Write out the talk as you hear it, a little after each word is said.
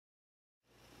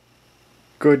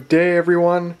Good day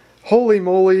everyone. Holy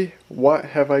moly, what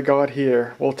have I got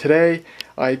here? Well, today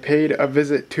I paid a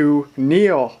visit to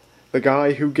Neil, the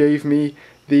guy who gave me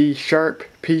the Sharp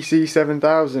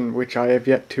PC7000, which I have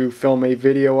yet to film a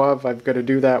video of. I've got to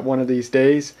do that one of these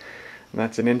days. And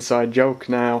that's an inside joke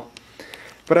now.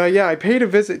 But yeah, I paid a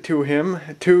visit to him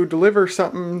to deliver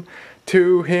something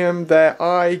to him that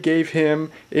I gave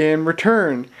him in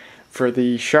return for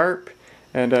the Sharp.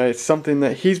 And it's something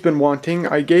that he's been wanting.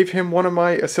 I gave him one of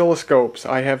my oscilloscopes.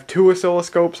 I have two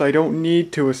oscilloscopes. I don't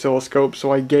need two oscilloscopes,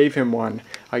 so I gave him one.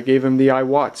 I gave him the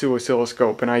Iwatsu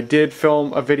oscilloscope, and I did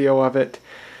film a video of it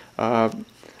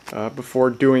before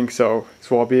doing so.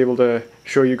 So I'll be able to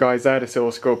show you guys that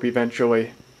oscilloscope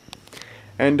eventually.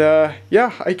 And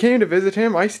yeah, I came to visit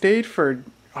him. I stayed for,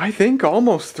 I think,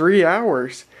 almost 3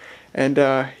 hours. And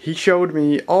he showed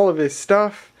me all of his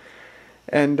stuff.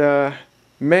 And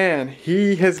man,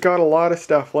 he has got a lot of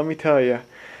stuff, let me tell you.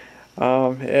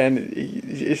 And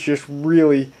it's just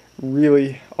really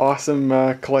awesome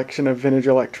collection of vintage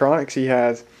electronics he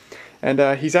has.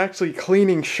 And he's actually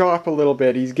cleaning shop a little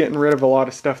bit. He's getting rid of a lot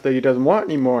of stuff that he doesn't want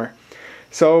anymore.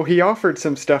 So he offered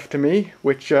some stuff to me,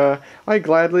 which I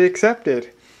gladly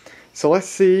accepted. So let's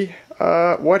see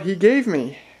what he gave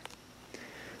me.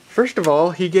 First of all,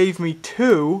 he gave me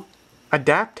two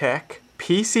Adaptec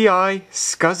PCI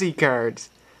SCSI cards.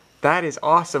 That is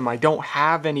awesome. I don't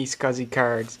have any SCSI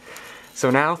cards. So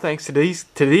now, thanks to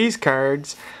these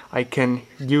cards, I can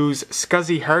use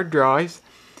SCSI hard drives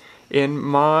in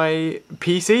my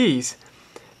PCs.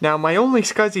 Now, my only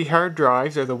SCSI hard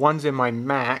drives are the ones in my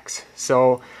Macs,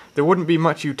 so there wouldn't be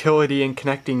much utility in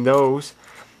connecting those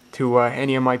to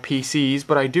any of my PCs,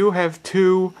 but I do have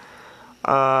two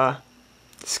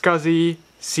SCSI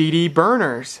CD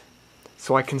burners.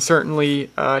 So I can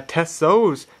certainly test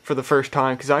those for the first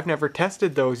time, because I've never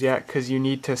tested those yet, because you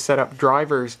need to set up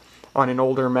drivers on an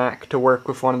older Mac to work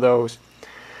with one of those.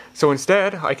 So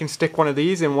instead, I can stick one of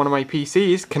these in one of my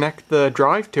PCs, connect the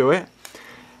drive to it,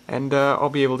 and I'll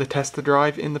be able to test the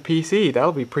drive in the PC.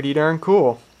 That'll be pretty darn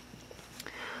cool.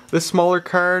 This smaller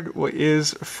card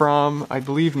is from, I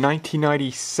believe,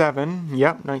 1997.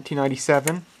 Yep,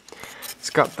 1997. It's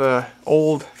got the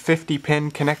old 50-pin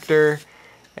connector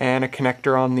and a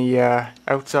connector on the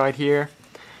outside here.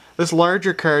 This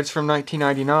larger card's from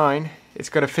 1999. It's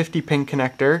got a 50-pin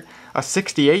connector, a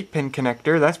 68-pin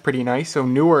connector, that's pretty nice, so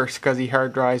newer SCSI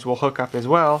hard drives will hook up as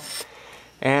well,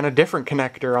 and a different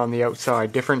connector on the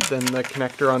outside, different than the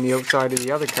connector on the outside of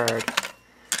the other card.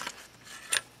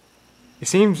 It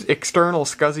seems external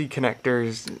SCSI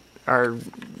connectors are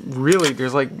really,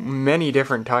 there's like many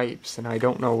different types, and I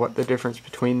don't know what the difference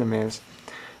between them is.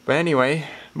 But anyway,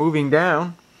 moving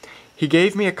down, he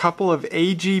gave me a couple of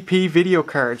AGP video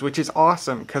cards, which is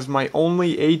awesome, because my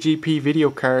only AGP video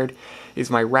card is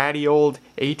my ratty old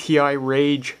ATI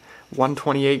Rage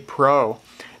 128 Pro.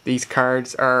 These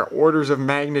cards are orders of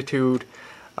magnitude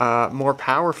more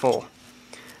powerful.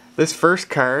 This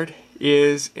first card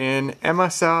is in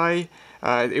MSI.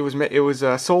 It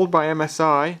was sold by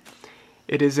MSI.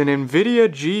 It is an NVIDIA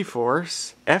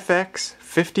GeForce FX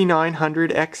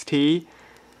 5900 XT.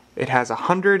 It has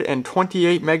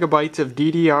 128 megabytes of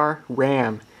DDR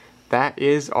RAM. That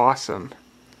is awesome.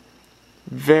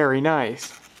 Very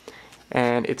nice.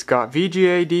 And it's got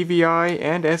VGA, DVI,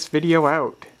 and S-Video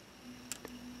out.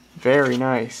 Very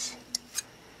nice.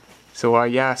 So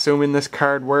yeah, assuming this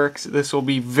card works, this will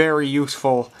be very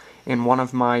useful in one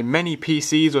of my many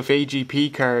PCs with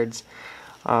AGP cards,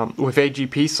 with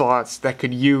AGP slots that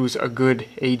could use a good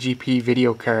AGP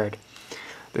video card.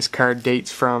 This card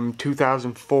dates from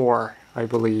 2004, I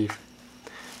believe.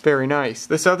 Very nice.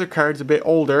 This other card's a bit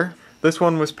older. This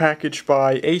one was packaged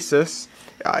by Asus.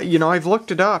 You know, I've looked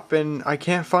it up and I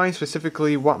can't find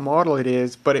specifically what model it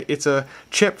is, but it's a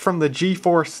chip from the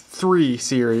GeForce 3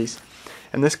 series.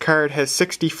 And this card has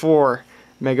 64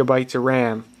 megabytes of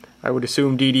RAM. I would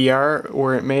assume DDR,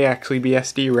 or it may actually be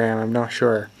SD RAM, I'm not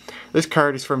sure. This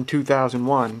card is from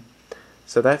 2001,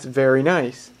 so that's very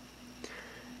nice.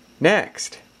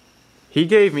 Next, he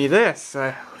gave me this.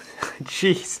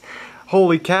 Jeez,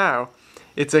 holy cow.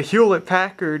 It's a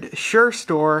Hewlett-Packard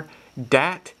SureStore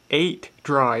DAT8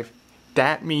 drive.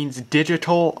 DAT means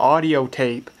digital audio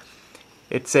tape.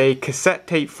 It's a cassette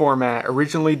tape format,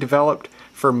 originally developed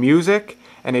for music,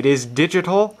 and it is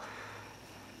digital,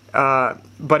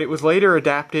 but it was later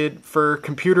adapted for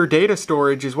computer data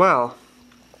storage as well.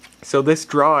 So this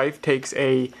drive takes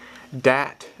a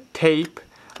DAT tape.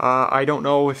 I don't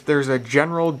know if there's a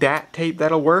general DAT tape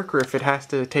that'll work, or if it has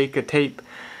to take a tape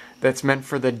that's meant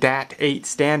for the DAT8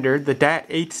 standard. The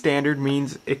DAT8 standard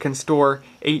means it can store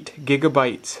 8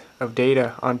 gigabytes of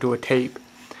data onto a tape.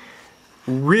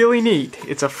 really neat.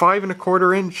 It's a 5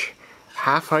 1/4 inch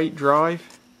half-height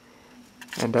drive,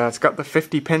 and it's got the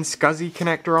 50-pin SCSI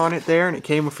connector on it there, and it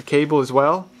came with a cable as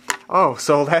well. Oh,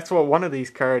 so that's what one of these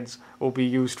cards will be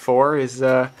used for, is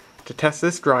to test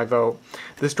this drive out.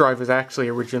 This drive was actually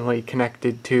originally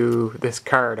connected to this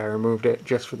card. I removed it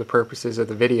just for the purposes of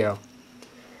the video.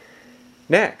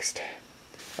 Next,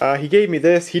 he gave me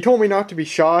this. He told me not to be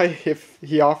shy if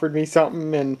he offered me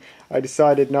something, and I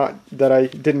decided that I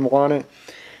didn't want it.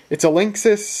 It's a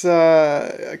Linksys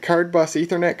card bus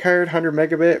Ethernet card, 100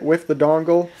 megabit with the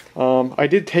dongle. I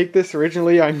did take this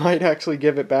originally. I might actually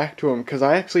give it back to him because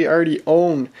I actually already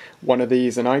own one of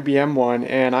these, an IBM one,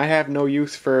 and I have no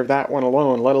use for that one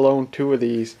alone, let alone 2 of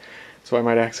these. So I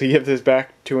might actually give this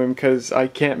back to him because I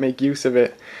can't make use of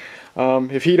it.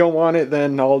 If he don't want it,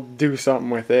 then I'll do something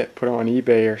with it, put it on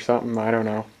eBay or something, I don't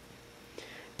know.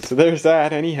 So there's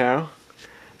that anyhow.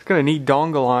 It's got a neat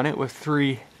dongle on it with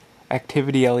 3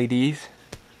 activity LEDs.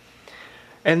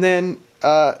 And then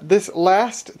this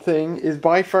last thing is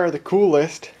by far the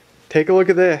coolest. Take a look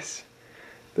at this.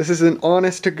 This is an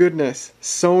honest to goodness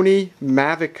Sony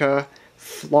Mavica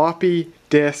floppy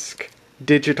disk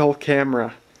digital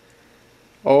camera.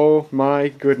 Oh my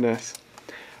goodness.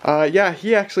 Yeah,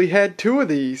 he actually had 2 of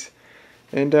these,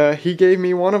 and he gave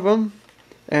me one of them,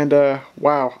 and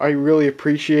wow, I really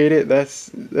appreciate it.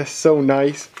 That's so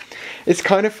nice. It's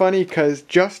kind of funny because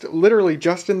literally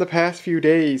just in the past few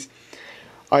days,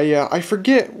 I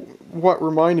forget what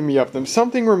reminded me of them.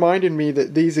 Something reminded me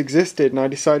that these existed, and I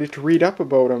decided to read up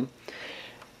about them.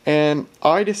 And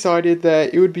I decided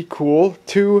that it would be cool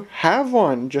to have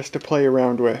one just to play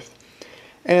around with.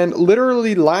 And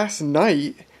literally last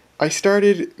night, I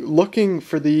started looking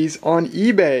for these on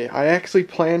eBay. I actually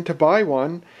planned to buy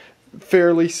one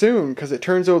fairly soon because it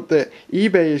turns out that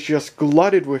eBay is just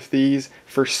glutted with these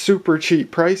for super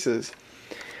cheap prices.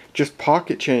 Just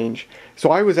pocket change.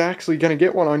 So I was actually going to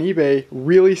get one on eBay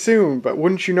really soon, but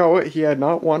wouldn't you know it, he had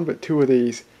not 1 but 2 of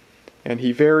these. And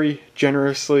he very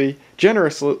generously gave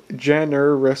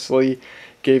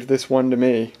this one to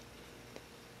me.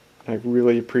 I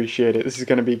really appreciate it. This is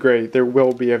going to be great. There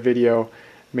will be a video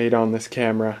made on this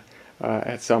camera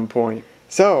at some point.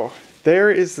 So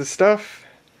there is the stuff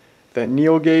that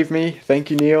Neil gave me. Thank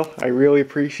you, Neil. I really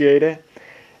appreciate it.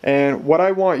 And what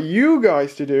I want you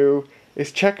guys to do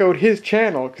is check out his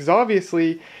channel, because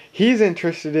obviously he's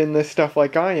interested in this stuff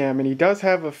like I am, and he does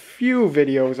have a few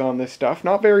videos on this stuff.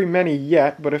 Not very many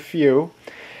yet, but a few.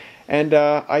 And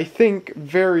I think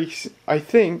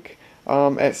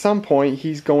at some point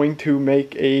he's going to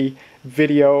make a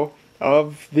video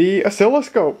of the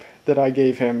oscilloscope that I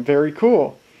gave him. Very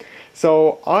cool.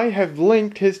 So I have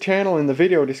linked his channel in the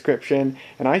video description,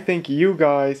 and I think you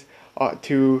guys ought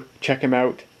to check him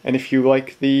out. And if you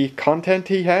like the content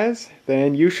he has,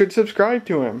 then you should subscribe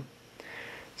to him.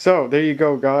 So there you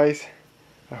go, guys.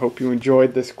 I hope you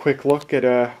enjoyed this quick look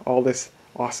at all this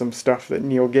awesome stuff that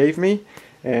Neil gave me,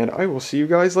 and I will see you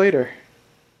guys later.